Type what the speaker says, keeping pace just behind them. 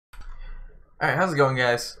Alright, how's it going,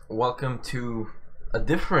 guys? Welcome to a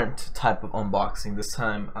different type of unboxing this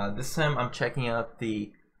time. This time I'm checking out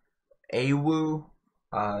the AWU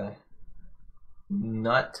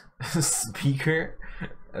nut speaker,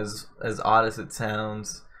 as odd as it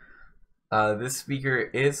sounds. This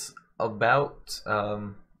speaker is about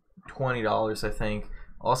 $20, I think.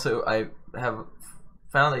 Also, I have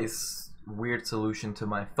found a weird solution to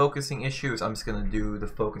my focusing issues. I'm just gonna do the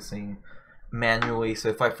focusing manually, so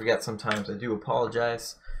if I forget sometimes, I do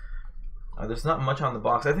apologize. There's not much on the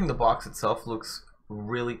box. I think the box itself looks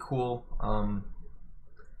really cool.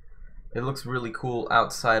 It looks really cool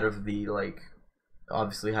outside of the, like,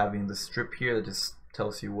 obviously having the strip here that just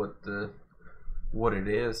tells you what it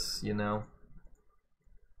is, you know.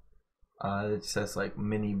 It says like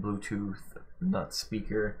mini Bluetooth nut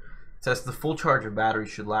speaker. It says the full charge of battery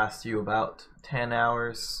should last you about 10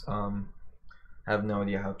 hours. I have no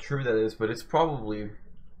idea how true that is, but it's probably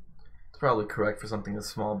correct for something this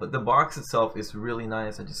small. But the box itself is really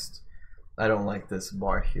nice. I don't like this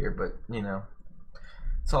bar here, but you know,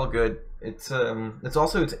 it's all good. It's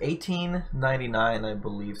 $18.99, I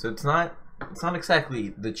believe. So it's not exactly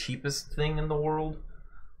the cheapest thing in the world,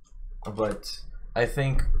 but I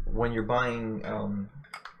think when you're buying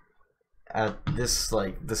at this,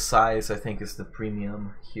 like, the size, I think is the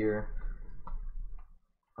premium here.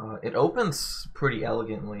 It opens pretty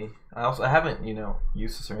elegantly. I haven't, you know,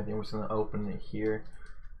 used this or anything. I'm just gonna open it here.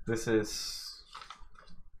 This is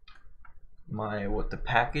what the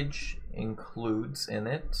package includes in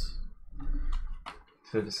it.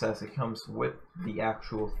 So it says it comes with the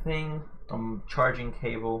actual thing, charging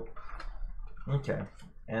cable. Okay,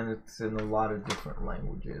 and it's in a lot of different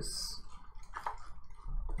languages.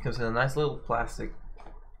 It comes in a nice little plastic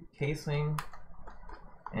casing,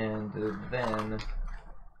 and then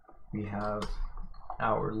we have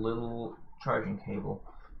our little charging cable.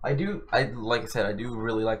 Like I said, I do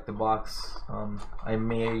really like the box. I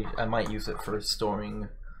might use it for storing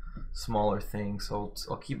smaller things, so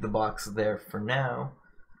I'll keep the box there for now.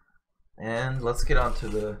 And let's get on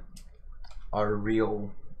to our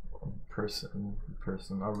real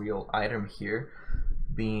our real item here,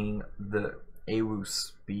 being the AWU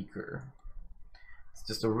speaker. It's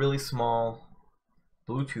just a really small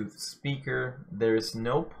Bluetooth speaker. There's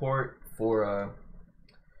no port for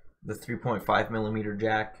the 3.5mm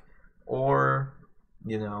jack, or,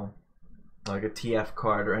 you know, like a TF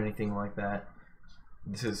card or anything like that.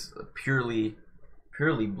 This is purely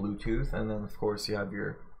Bluetooth, and then of course you have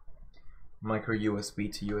your micro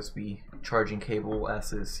USB to USB charging cable,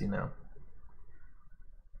 as is, you know,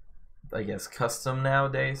 I guess custom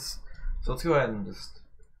nowadays. So let's go ahead and just,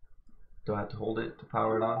 do I have to hold it to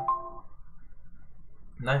power it on?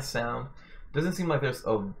 Nice sound. Doesn't seem like there's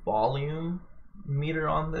a volume meter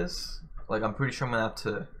on this. Like, I'm pretty sure I'm gonna have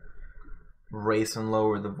to raise and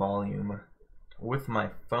lower the volume with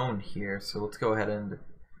my phone here. So let's go ahead and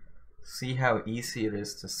see how easy it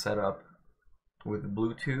is to set up with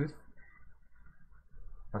Bluetooth.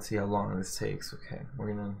 Let's see how long this takes. Okay,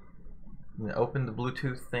 I'm gonna open the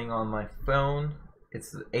Bluetooth thing on my phone.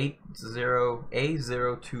 It's the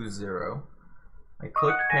A020. I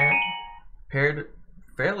click paired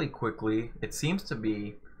fairly quickly. It seems to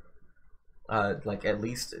be like at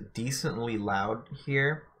least decently loud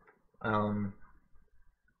here.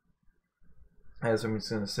 As I'm just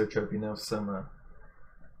gonna search up, you know, some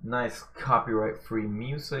nice copyright-free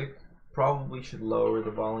music. Probably should lower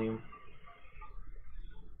the volume.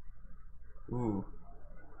 Ooh.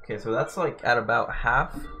 Okay, so that's like at about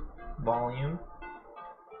half volume.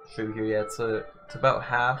 Show you here, yeah, it's about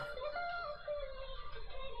half.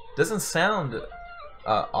 Doesn't sound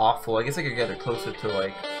awful. I guess I could get it closer to,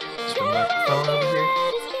 like, the microphone over here.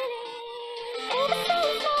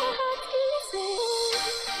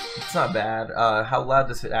 It's not bad. How loud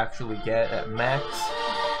does it actually get at max?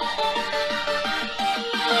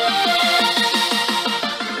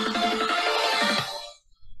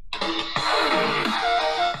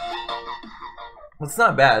 It's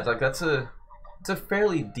not bad. Like, it's a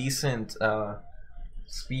fairly decent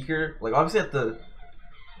speaker. Like, obviously at the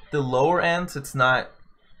lower ends, it's not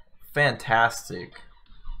fantastic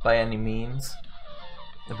by any means,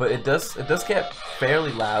 but it does get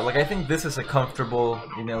fairly loud. Like, I think this is a comfortable,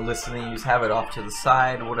 you know, listening. You just have it off to the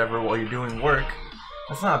side, whatever, while you're doing work.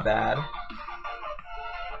 That's not bad.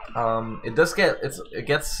 It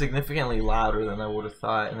gets significantly louder than I would have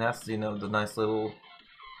thought, and that's, you know, the nice little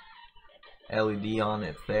LED on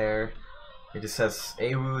it there. It just says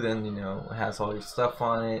AWU, then, you know, it has all your stuff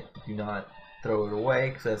on it. Do not throw it away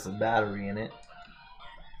because it has a battery in it.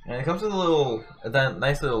 And it comes with that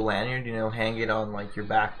nice little lanyard, you know, hang it on like your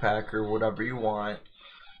backpack or whatever you want.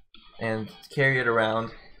 and carry it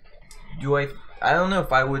around. I don't know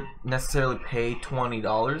if I would necessarily pay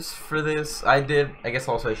 $20 for this. I guess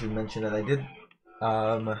also I should mention that I did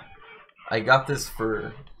I got this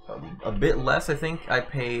for a bit less. I think I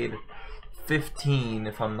paid 15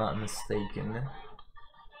 if I'm not mistaken.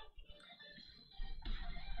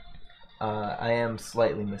 I am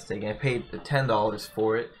slightly mistaken. I paid $10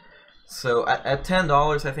 for it. So at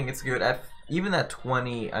 $10 I think it's good. Even at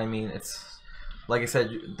 20, I mean, it's like I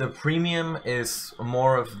said, the premium is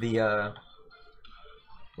more of the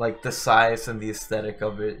like the size and the aesthetic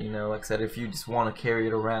of it, you know. Like I said, if you just want to carry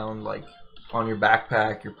it around like on your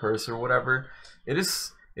backpack, your purse, or whatever, it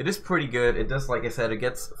is pretty good. It does, like I said, it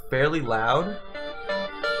gets fairly loud.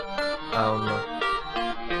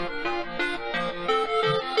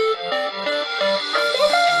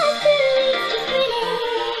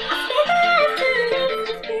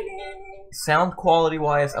 Sound quality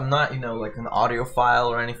wise, I'm not, you know, like an audiophile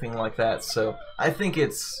or anything like that, so I think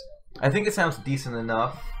it sounds decent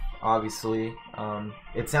enough. Obviously,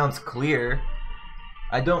 it sounds clear.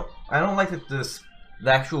 I don't like that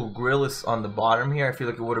the actual grill is on the bottom here. I feel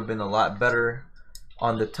like it would have been a lot better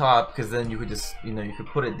on the top, because then you could just, you know, you could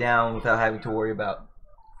put it down without having to worry about,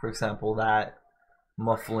 for example, that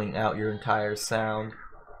muffling out your entire sound.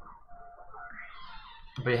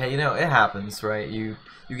 But hey, you know, it happens, right? You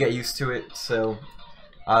get used to it. So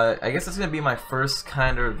I guess that's gonna be my first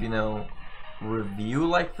kind of, you know, review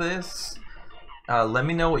like this. Let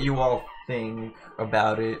me know what you all think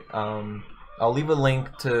about it. I'll leave a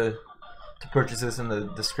link to purchase this in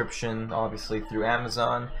the description, obviously through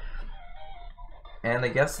Amazon. And I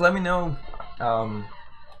guess let me know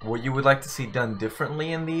what you would like to see done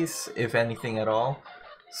differently in these, if anything at all.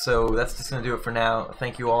 So that's just going to do it for now.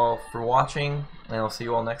 Thank you all for watching, and I'll see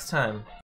you all next time.